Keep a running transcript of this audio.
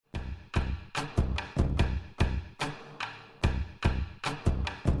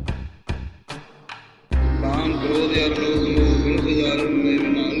ਹਜ਼ਾਰ ਲੋਕ ਨੂੰ ਗੁਣ ਸਜਾਰਨ ਦੇ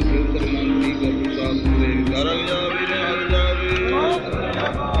ਨਾਮ ਸਿਰ ਸਰਮੰਤੀ ਕੋ ਪ੍ਰਸਾਦ ਦੇ ਕਰਗ ਜਾਵੇ ਨਿਹਾਲ ਜਾਵੇ।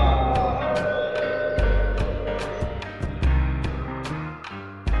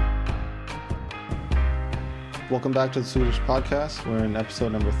 Welcome back to the Swedish podcast. We're in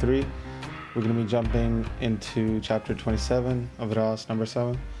episode number 3. We're going to be jumping into chapter 27 of Ras number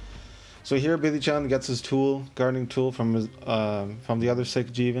 7. So here Bidhi-chan gets his tool, gardening tool from the other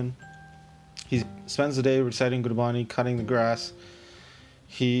Sikh Jivan. He spends the day reciting Gurbani, cutting the grass.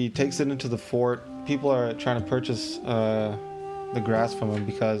 He takes it into the fort. People are trying to purchase the grass from him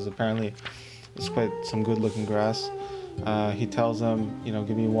because apparently it's quite some good looking grass. He tells them,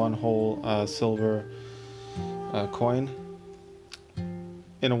 give me one whole silver coin.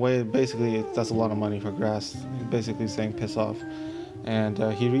 In a way, basically, that's a lot of money for grass. He's basically saying piss off. And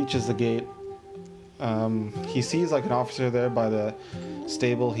he reaches the gate. He sees like an officer there by the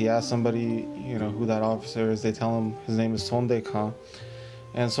stable. He asks somebody, who that officer is. They tell him his name is Sonde Khan.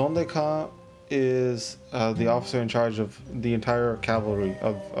 And Sonde Khan is the officer in charge of the entire cavalry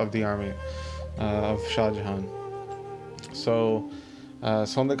of the army of Shah Jahan. So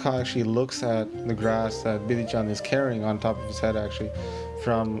Sonde Khan actually looks at the grass that Bidhi-chan is carrying on top of his head, actually,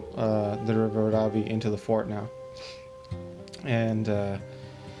 from the river Ravi into the fort now. And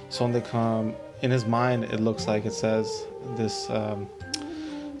Sonde Khan, in his mind, it looks like it says this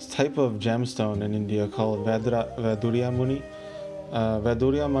type of gemstone in India called Vaidurya Muni.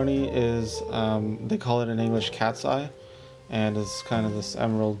 Vaidurya Muni is, they call it in English cat's eye, and it's kind of this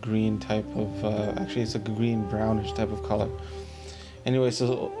emerald green type of, actually it's a green brownish type of color. Anyway,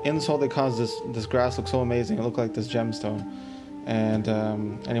 so in Sonde Khan's, this grass looks so amazing. It looked like this gemstone. And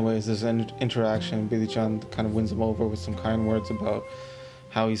anyways, there's an interaction. Bidhi-chan kind of wins him over with some kind words about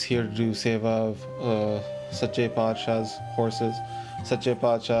how he's here to do seva of Sache Padshah's horses. Sache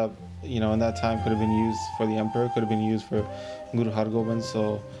Padshah, in that time could have been used for the emperor, could have been used for Guru Hargobind.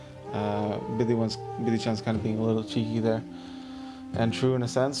 So Bidhi-chan's kind of being a little cheeky there, and true in a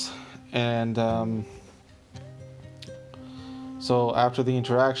sense. And so after the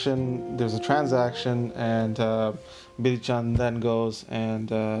interaction, there's a transaction, and Bidhi-chan then goes and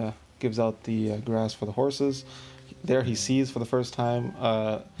gives out the grass for the horses. There he sees for the first time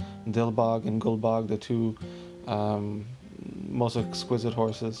Dilbagh and Gulbagh, the two most exquisite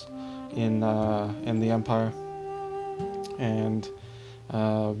horses in the empire. And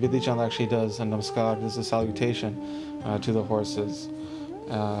Bidhi-chan actually does a namaskar, this is a salutation to the horses.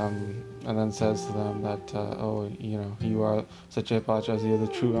 And then says to them that, you are Sache Padshah, you're the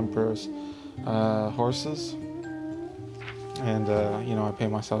true emperor's horses. And, I pay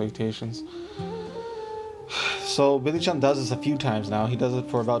my salutations. So Bidhi-chan does this a few times now. He does it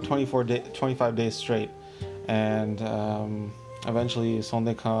for about 25 days straight. And eventually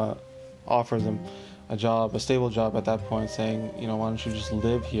Sonde Khan offers him a stable job at that point, saying, why don't you just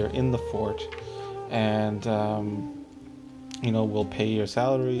live here in the fort, and, we'll pay your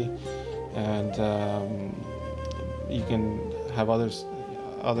salary, and you can have other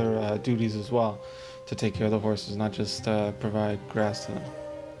duties as well to take care of the horses, not just provide grass to them.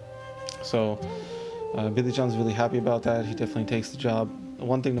 So Bidhi-chan's really happy about that. He definitely takes the job.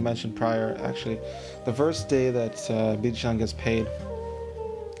 One thing to mention prior, actually, the first day that Bidhi-chan gets paid,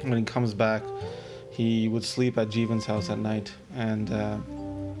 when he comes back, he would sleep at Jivan's house at night, and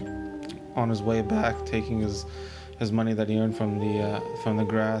on his way back, taking his money that he earned from the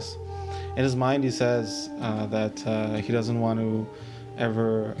grass. In his mind, he says that he doesn't want to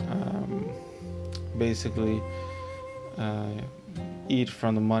ever basically eat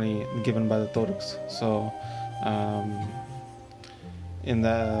from the money given by the Toruks. So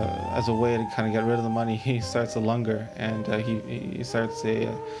as a way to kind of get rid of the money, he starts a langar, and he starts a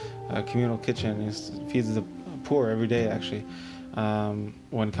communal kitchen. He feeds the poor every day, actually,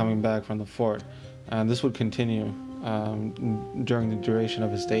 when coming back from the fort. And this would continue during the duration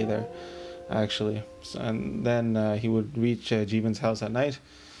of his stay there, actually. And then he would reach Jivan's house at night,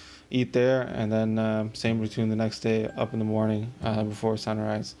 eat there, and then same routine the next day, up in the morning before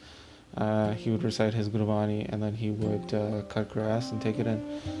sunrise. He would recite his Gurbani, and then he would cut grass and take it in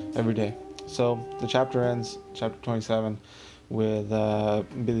every day. So the chapter ends, chapter 27, with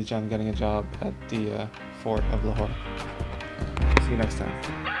Bidhi-chan getting a job at the fort of Lahore. See you next time.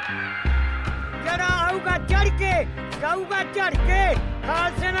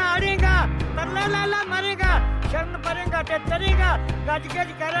 शरण परेगा ते तरेगा गज गज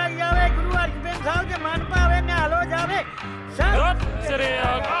करा जावे गुरु अर्जन साहब के मन पावे ने हलो जावे सत श्री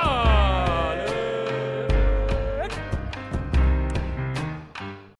अकाल।